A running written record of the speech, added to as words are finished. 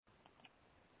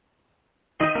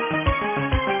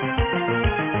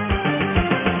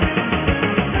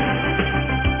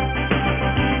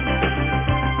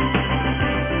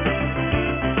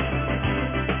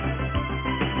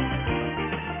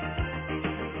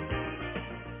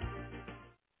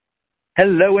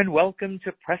Hello and welcome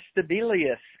to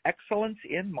Praestabilis, Excellence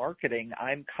in Marketing.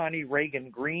 I'm Connie Reagan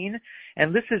Green,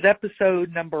 and this is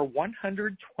episode number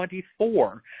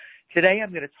 124. Today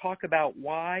I'm going to talk about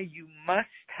why you must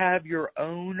have your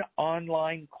own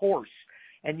online course.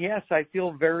 And yes, I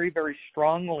feel very, very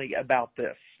strongly about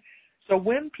this. So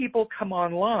when people come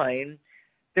online,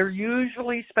 they're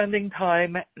usually spending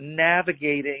time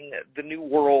navigating the new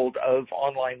world of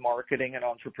online marketing and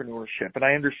entrepreneurship, and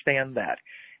I understand that.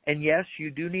 And yes,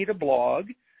 you do need a blog,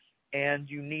 and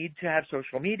you need to have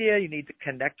social media, you need to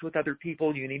connect with other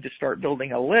people, you need to start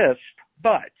building a list,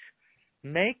 but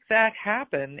make that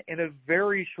happen in a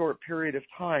very short period of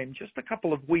time. Just a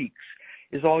couple of weeks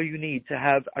is all you need to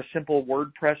have a simple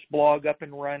WordPress blog up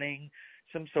and running,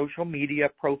 some social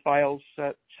media profiles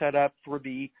set up for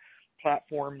the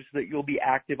platforms that you'll be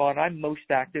active on. I'm most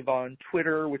active on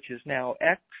Twitter, which is now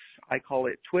X. I call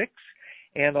it Twix.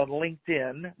 And on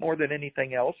LinkedIn more than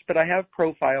anything else, but I have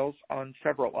profiles on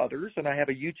several others, and I have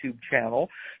a YouTube channel.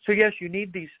 So yes, you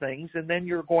need these things, and then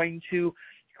you're going to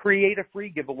create a free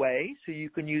giveaway so you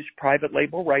can use private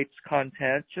label rights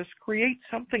content. Just create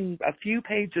something a few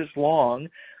pages long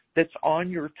that's on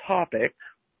your topic,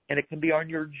 and it can be on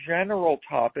your general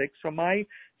topic. So my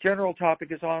general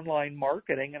topic is online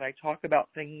marketing, and I talk about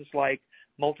things like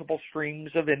multiple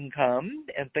streams of income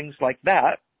and things like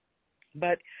that.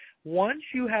 But once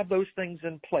you have those things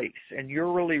in place and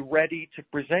you're really ready to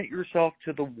present yourself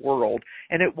to the world,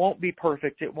 and it won't be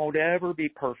perfect, it won't ever be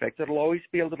perfect, it'll always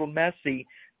be a little messy,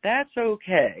 that's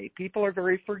okay. People are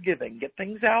very forgiving. Get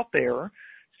things out there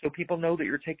so people know that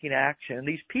you're taking action.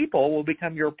 These people will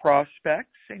become your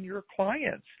prospects and your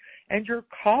clients and your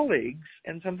colleagues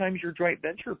and sometimes your joint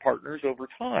venture partners over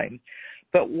time.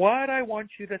 But what I want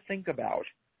you to think about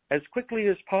as quickly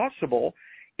as possible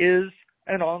is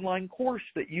an online course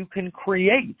that you can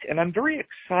create. And I'm very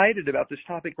excited about this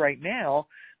topic right now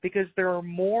because there are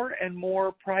more and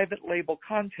more private label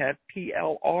content,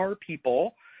 PLR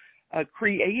people,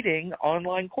 creating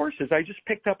online courses. I just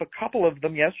picked up a couple of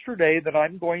them yesterday that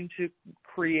I'm going to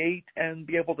create and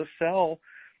be able to sell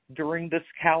during this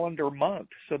calendar month.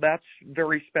 So that's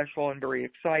very special and very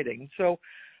exciting. So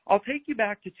I'll take you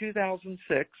back to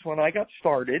 2006 when I got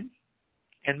started.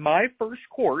 And my first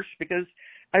course, because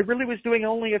I really was doing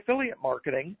only affiliate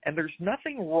marketing, and there's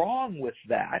nothing wrong with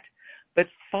that, but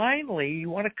finally you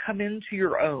want to come into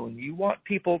your own. You want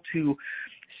people to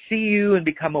see you and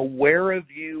become aware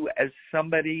of you as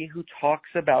somebody who talks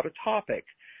about a topic.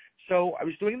 So I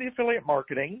was doing the affiliate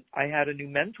marketing. I had a new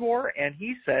mentor, and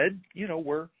he said,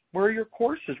 where are your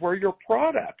courses? Where are your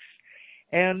products?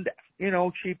 And,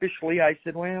 sheepishly I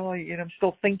said, well, I'm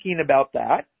still thinking about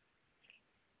that.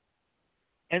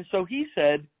 And so he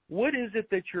said, what is it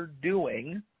that you're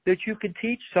doing that you could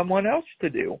teach someone else to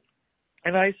do?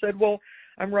 And I said, well,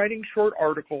 I'm writing short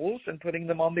articles and putting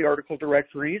them on the article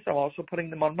directories. I'm also putting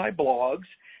them on my blogs.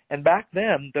 And back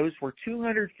then, those were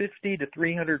 250 to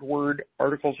 300 word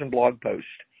articles and blog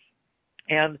posts.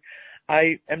 And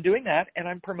I am doing that, and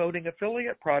I'm promoting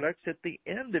affiliate products at the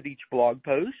end of each blog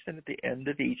post and at the end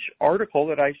of each article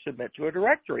that I submit to a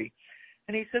directory.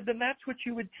 And he said, then that's what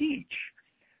you would teach.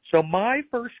 So my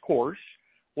first course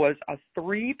was a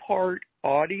 3-part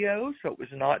audio, so it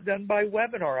was not done by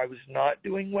webinar. I was not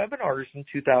doing webinars in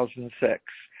 2006.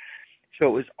 So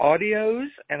it was audios,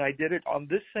 and I did it on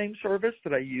this same service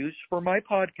that I use for my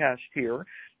podcast here.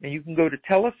 And you can go to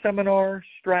Teleseminar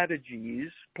Strategies,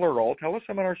 plural,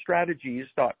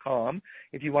 teleseminarstrategies.com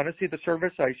if you want to see the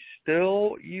service I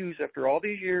still use after all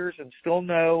these years and still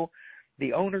know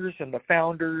the owners and the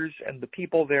founders and the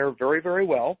people there very, very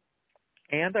well.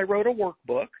 And I wrote a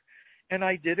workbook, and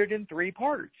I did it in 3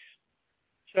 parts.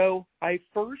 So I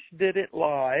first did it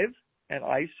live, and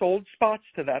I sold spots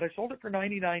to that. I sold it for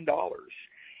 $99.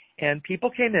 And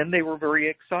people came in. They were very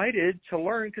excited to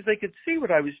learn because they could see what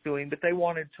I was doing, but they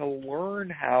wanted to learn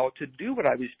how to do what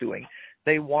I was doing.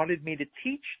 They wanted me to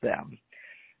teach them.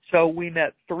 So we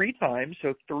met 3 times,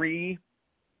 so 3,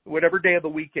 whatever day of the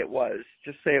week it was.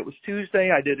 Just say it was Tuesday.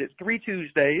 I did it 3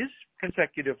 Tuesdays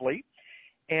consecutively.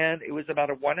 And it was about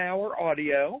a 1-hour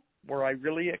audio where I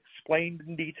really explained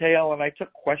in detail, and I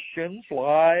took questions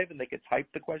live, and they could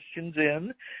type the questions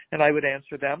in, and I would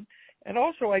answer them. And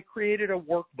also I created a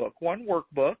workbook, one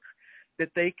workbook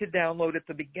that they could download at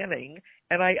the beginning,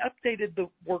 and I updated the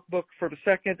workbook for the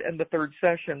second and the third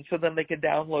session so then they could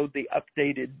download the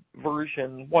updated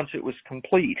version once it was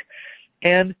complete.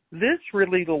 And this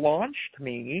really launched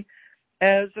me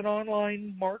as an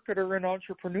online marketer and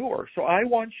entrepreneur. So I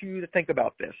want you to think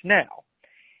about this. Now,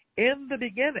 in the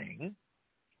beginning,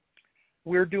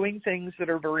 we're doing things that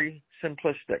are very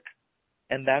simplistic,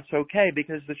 and that's okay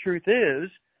because the truth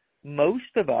is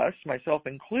most of us, myself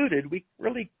included, we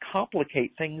really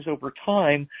complicate things over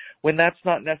time when that's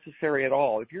not necessary at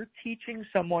all. If you're teaching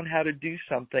someone how to do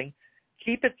something,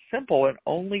 keep it simple and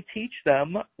only teach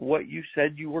them what you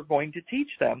said you were going to teach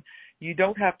them. You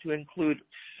don't have to include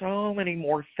so many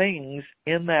more things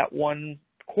in that one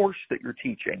course that you're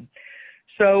teaching.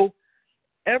 So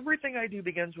everything I do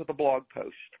begins with a blog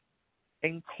post,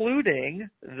 including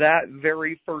that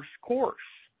very first course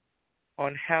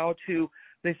on how to,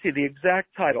 they see the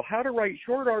exact title, How to Write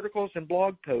Short Articles and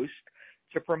Blog Posts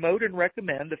to Promote and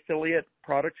Recommend Affiliate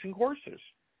Products and Courses.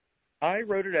 I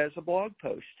wrote it as a blog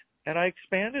post, and I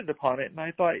expanded upon it, and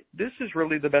I thought, this is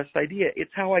really the best idea.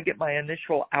 It's how I get my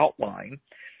initial outline.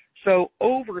 So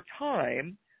over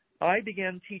time, I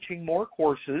began teaching more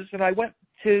courses, and I went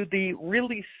to the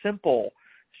really simple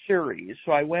series.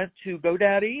 So I went to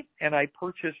GoDaddy, and I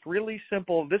purchased Really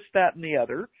Simple This, That, and the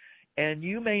Other. And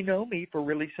you may know me for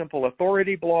Really Simple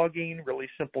Authority Blogging, Really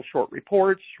Simple Short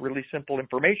Reports, Really Simple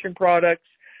Information Products,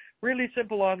 Really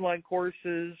Simple Online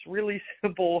Courses, Really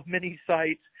Simple Mini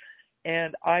Sites,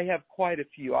 and I have quite a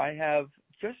few. I have,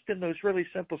 just in those Really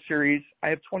Simple series, I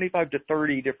have 25 to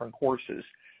 30 different courses.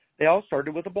 They all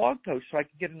started with a blog post so I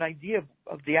could get an idea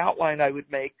of the outline I would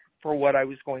make for what I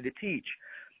was going to teach.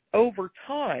 Over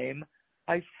time,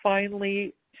 I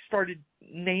finally started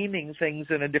naming things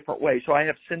in a different way. So I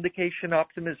have syndication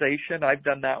optimization. I've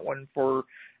done that one for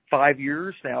 5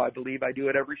 years now. I believe I do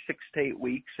it every 6 to 8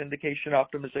 weeks,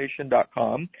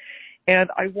 syndicationoptimization.com. And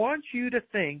I want you to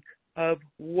think of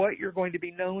what you're going to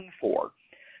be known for.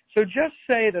 So just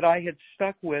say that I had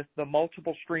stuck with the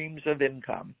multiple streams of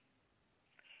income.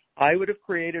 I would have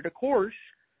created a course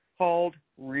called,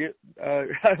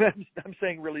 I'm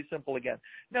saying Really Simple again.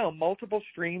 No, Multiple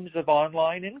Streams of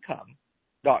Online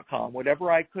Income.com,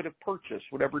 whatever I could have purchased,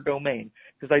 whatever domain,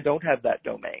 because I don't have that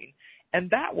domain. And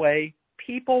that way,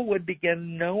 people would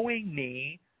begin knowing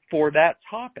me for that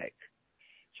topic.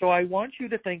 So I want you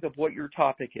to think of what your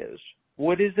topic is.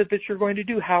 What is it that you're going to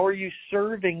do? How are you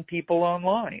serving people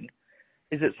online?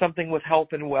 Is it something with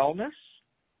health and wellness?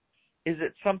 Is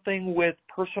it something with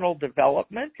personal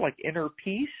development, like inner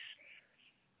peace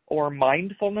or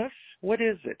mindfulness? What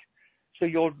is it? So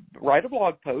you'll write a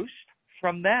blog post.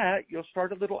 From that, you'll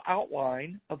start a little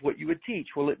outline of what you would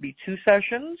teach. Will it be 2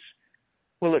 sessions?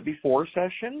 Will it be 4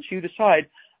 sessions? You decide.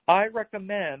 I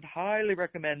highly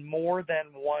recommend more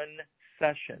than 1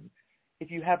 session. If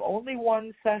you have only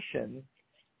 1 session,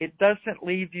 it doesn't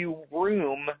leave you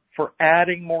room for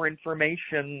adding more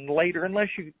information later,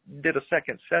 unless you did a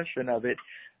second session of it.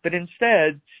 But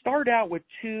instead, start out with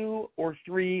 2 or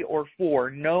 3 or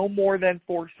 4, no more than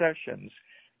 4 sessions.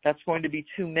 That's going to be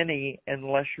too many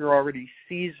unless you're already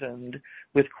seasoned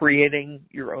with creating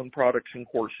your own products and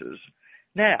courses.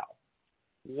 Now,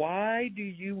 why do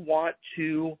you want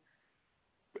to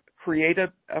create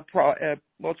it's a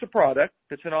product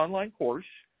that's an online course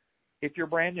if you're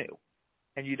brand new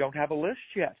and you don't have a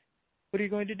list yet? What are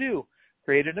you going to do?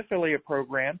 Create an affiliate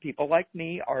program. People like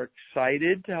me are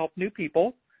excited to help new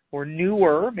people or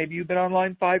newer. Maybe you've been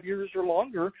online 5 years or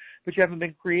longer, but you haven't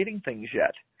been creating things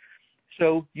yet.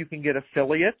 So you can get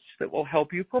affiliates that will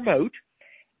help you promote.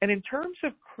 And in terms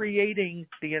of creating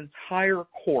the entire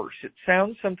course, it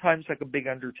sounds sometimes like a big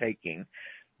undertaking.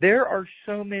 There are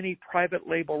so many private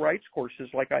label rights courses,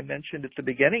 like I mentioned at the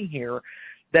beginning here,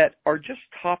 that are just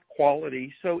top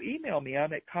quality. So email me.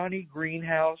 I'm at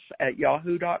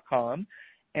conniegreenhouse@yahoo.com,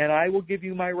 and I will give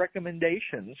you my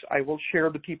recommendations. I will share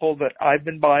the people that I've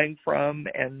been buying from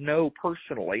and know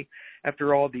personally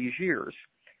after all these years.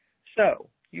 So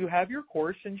you have your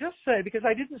course, and just say, because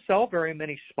I didn't sell very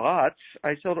many spots,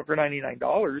 I sold it for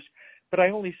 $99, but I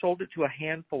only sold it to a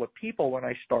handful of people when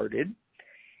I started.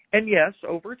 And yes,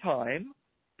 over time,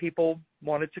 people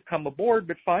wanted to come aboard,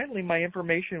 but finally my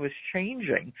information was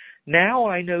changing. Now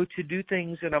I know to do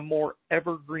things in a more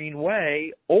evergreen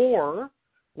way, or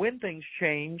when things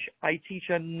change, I teach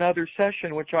another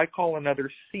session, which I call another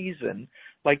season.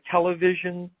 Like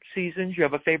television seasons, you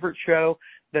have a favorite show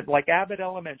that, like Abbott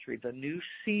Elementary, the new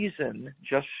season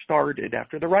just started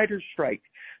after the writer's strike.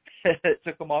 It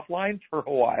took them offline for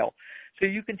a while. So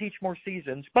you can teach more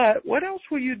seasons. But what else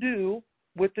will you do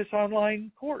with this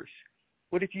online course?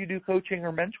 What if you do coaching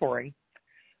or mentoring?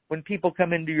 When people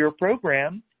come into your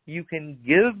program, you can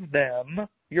give them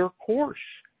your course.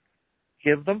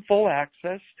 Give them full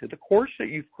access to the course that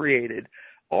you've created.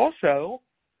 Also,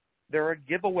 there are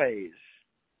giveaways.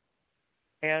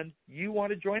 And you want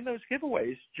to join those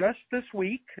giveaways. Just this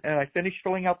week, and I finished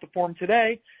filling out the form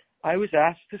today, I was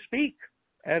asked to speak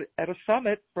at a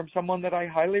summit from someone that I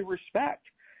highly respect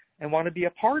and want to be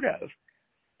a part of.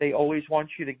 they always want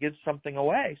you to give something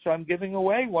away. So I'm giving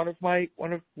away one of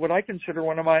what I consider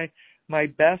one of my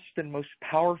best and most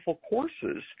powerful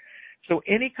courses. So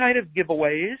any kind of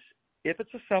giveaways, if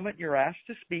it's a summit, you're asked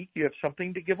to speak, you have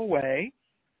something to give away.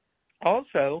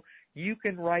 Also, you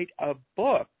can write a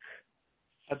book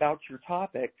about your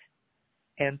topic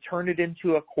and turn it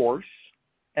into a course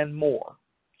and more.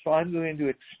 So I'm going to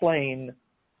explain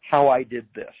how I did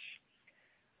this.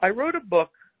 I wrote a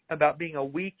book about being a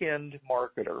weekend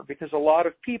marketer because a lot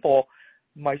of people,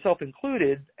 myself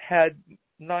included, had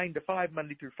 9 to 5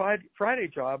 Monday through Friday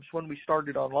jobs when we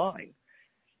started online.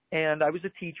 And I was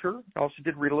a teacher. I also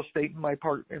did real estate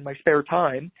in my spare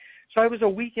time. So I was a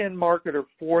weekend marketer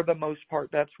for the most part.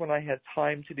 That's when I had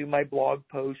time to do my blog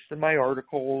posts and my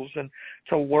articles and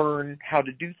to learn how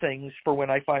to do things for when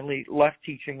I finally left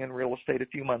teaching in real estate a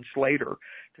few months later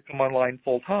to come online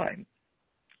full time.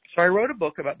 So I wrote a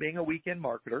book about being a weekend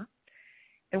marketer.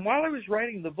 And while I was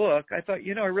writing the book, I thought,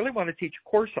 I really want to teach a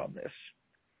course on this.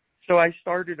 So I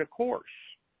started a course.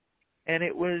 And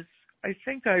I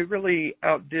think I really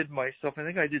outdid myself. I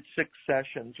think I did 6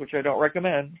 sessions, which I don't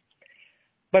recommend.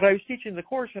 But I was teaching the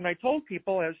course, and I told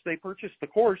people as they purchased the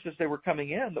course, as they were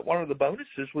coming in, that one of the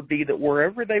bonuses would be that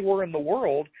wherever they were in the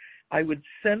world, I would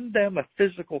send them a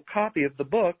physical copy of the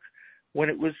book when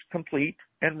it was complete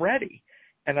and ready.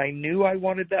 And I knew I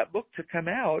wanted that book to come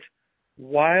out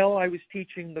while I was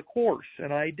teaching the course,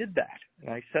 and I did that.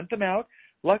 And I sent them out.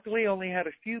 Luckily, I only had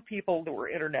a few people that were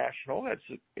international.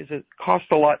 It cost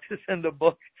a lot to send a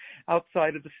book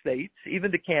outside of the States,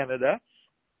 even to Canada,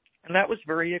 and that was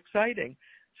very exciting.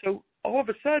 So all of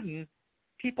a sudden,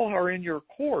 people are in your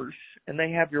course, and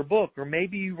they have your book, or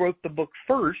maybe you wrote the book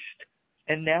first,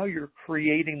 and now you're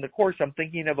creating the course. I'm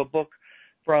thinking of a book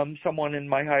from someone in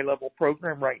my high-level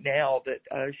program right now that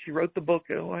she wrote the book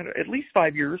at least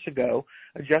 5 years ago,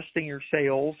 Adjusting Your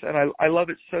Sales, and I love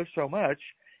it so much.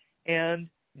 And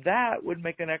that would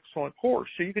make an excellent course.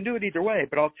 So you can do it either way,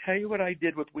 but I'll tell you what I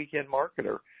did with Weekend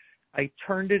Marketer. I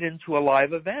turned it into a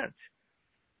live event.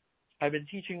 I've been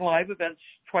teaching live events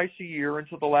twice a year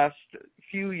until the last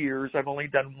few years. I've only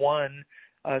done one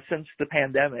since the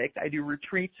pandemic. I do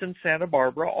retreats in Santa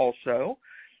Barbara also,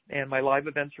 and my live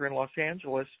events are in Los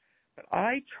Angeles. But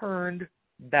I turned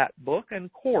that book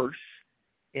and course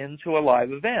into a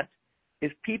live event.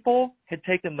 If people had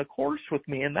taken the course with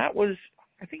me, and I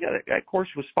think that course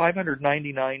was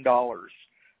 $599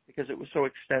 because it was so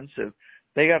extensive,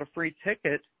 they got a free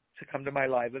ticket to come to my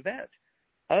live event.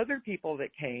 Other people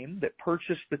that came that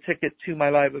purchased the ticket to my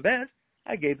live event,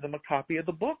 I gave them a copy of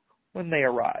the book when they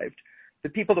arrived. The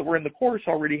people that were in the course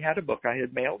already had a book. I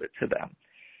had mailed it to them.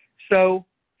 So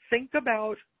think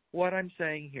about what I'm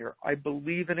saying here. I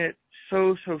believe in it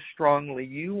so strongly.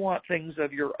 You want things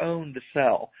of your own to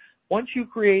sell. Once you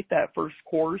create that first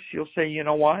course, you'll say, you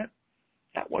know what?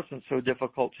 That wasn't so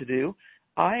difficult to do.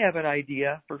 I have an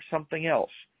idea for something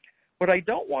else. What I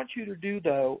don't want you to do,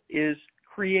 though, is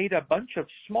create a bunch of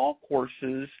small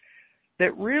courses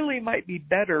that really might be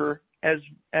better as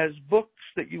books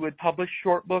that you would publish,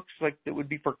 short books like that would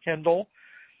be for Kindle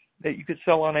that you could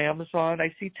sell on Amazon.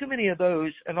 I see too many of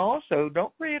those. And also,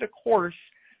 don't create a course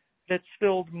that's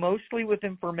filled mostly with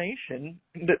information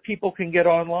that people can get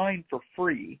online for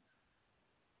free.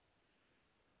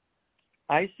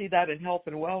 I see that in health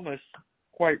and wellness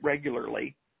quite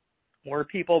regularly, where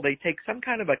people, they take some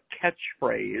kind of a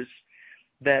catchphrase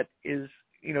that is,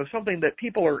 something that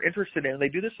people are interested in. They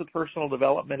do this with personal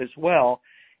development as well,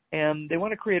 and they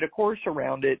want to create a course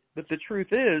around it. But the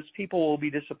truth is, people will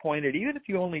be disappointed, even if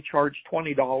you only charge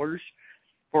 $20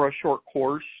 for a short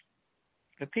course.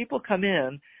 If people come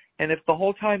in, and if the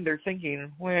whole time they're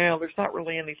thinking, well, there's not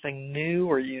really anything new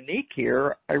or unique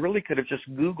here, I really could have just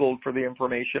Googled for the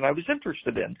information I was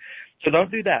interested in. So don't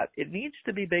do that. It needs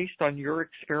to be based on your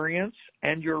experience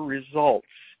and your results.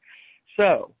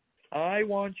 So I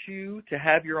want you to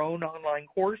have your own online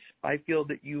course. I feel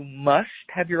that you must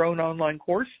have your own online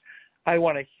course. I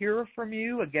want to hear from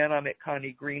you. Again, I'm at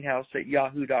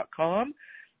ConnieGreenhouse@yahoo.com.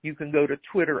 You can go to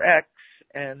Twitter X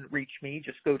and reach me.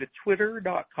 Just go to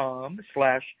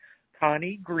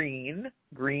twitter.com/Connie Green,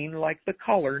 green like the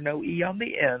color, no E on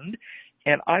the end.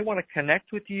 And I want to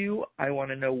connect with you. I want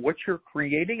to know what you're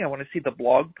creating. I want to see the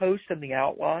blog post and the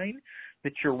outline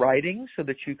that you're writing so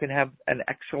that you can have an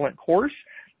excellent course.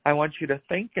 I want you to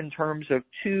think in terms of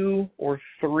 2 or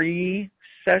 3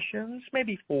 sessions,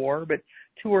 maybe 4, but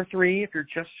 2 or 3 if you're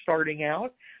just starting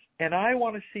out. And I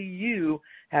want to see you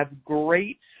have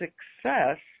great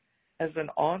success as an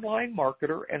online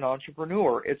marketer and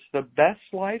entrepreneur. It's the best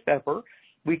life ever.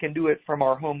 We can do it from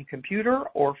our home computer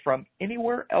or from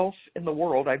anywhere else in the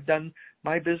world. I've done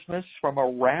my business from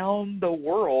around the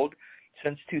world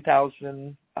since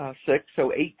 2006,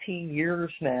 so 18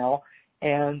 years now,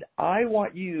 and I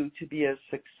want you to be as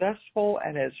successful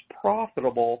and as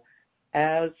profitable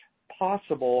as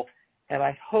possible. And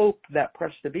I hope that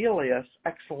Praestabilis,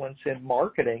 Excellence in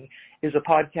Marketing, is a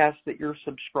podcast that you're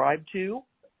subscribed to,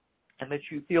 and that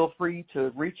you feel free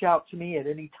to reach out to me at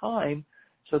any time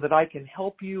so that I can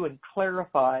help you and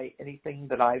clarify anything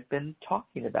that I've been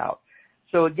talking about.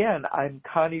 So again, I'm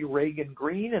Connie Reagan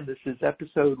Green, and this is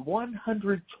episode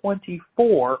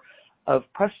 124 of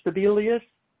Praestabilis,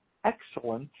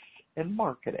 Excellence in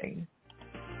Marketing.